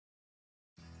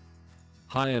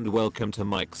Hi and welcome to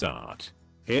Mike's Art.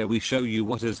 Here we show you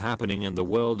what is happening in the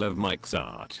world of Mike's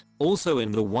art, also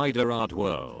in the wider art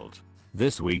world.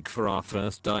 This week for our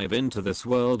first dive into this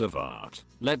world of art,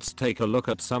 let's take a look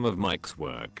at some of Mike's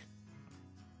work.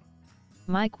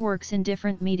 Mike works in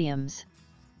different mediums.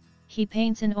 He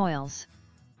paints in oils.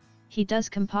 He does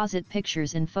composite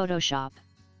pictures in Photoshop.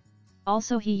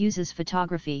 Also he uses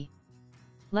photography.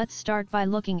 Let's start by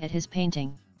looking at his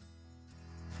painting.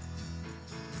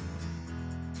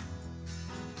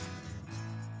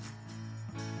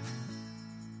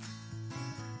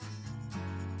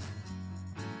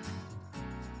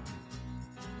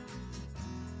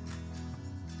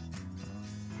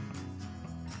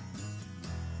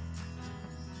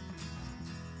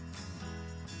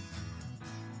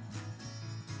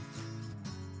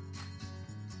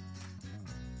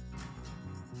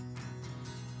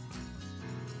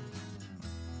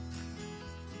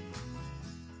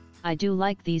 I do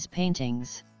like these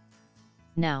paintings.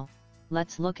 Now,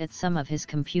 let's look at some of his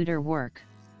computer work.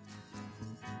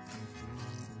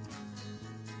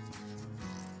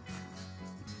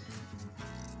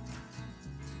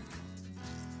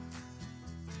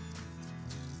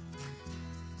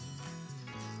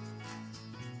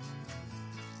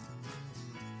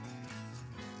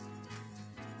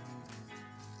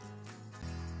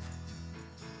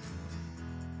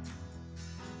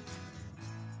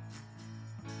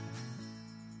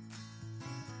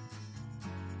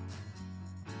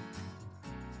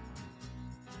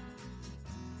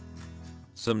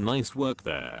 Some nice work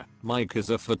there. Mike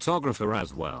is a photographer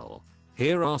as well.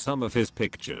 Here are some of his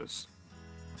pictures.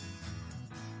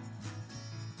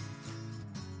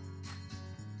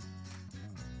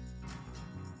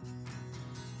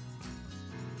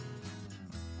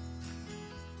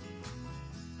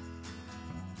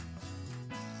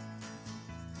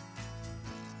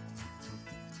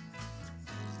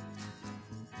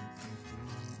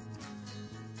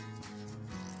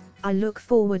 I look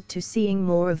forward to seeing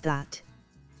more of that.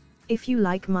 If you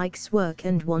like Mike's work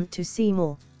and want to see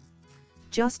more,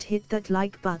 just hit that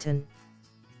like button.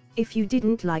 If you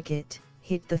didn't like it,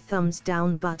 hit the thumbs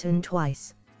down button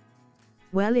twice.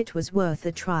 Well, it was worth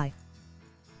a try.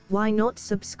 Why not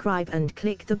subscribe and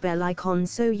click the bell icon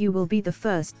so you will be the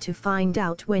first to find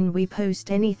out when we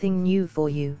post anything new for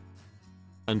you.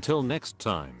 Until next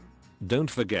time,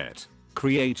 don't forget,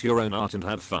 create your own art and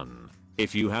have fun.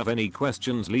 If you have any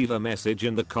questions, leave a message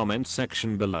in the comment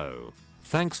section below.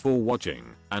 Thanks for watching,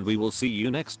 and we will see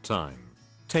you next time.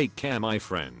 Take care, my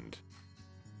friend.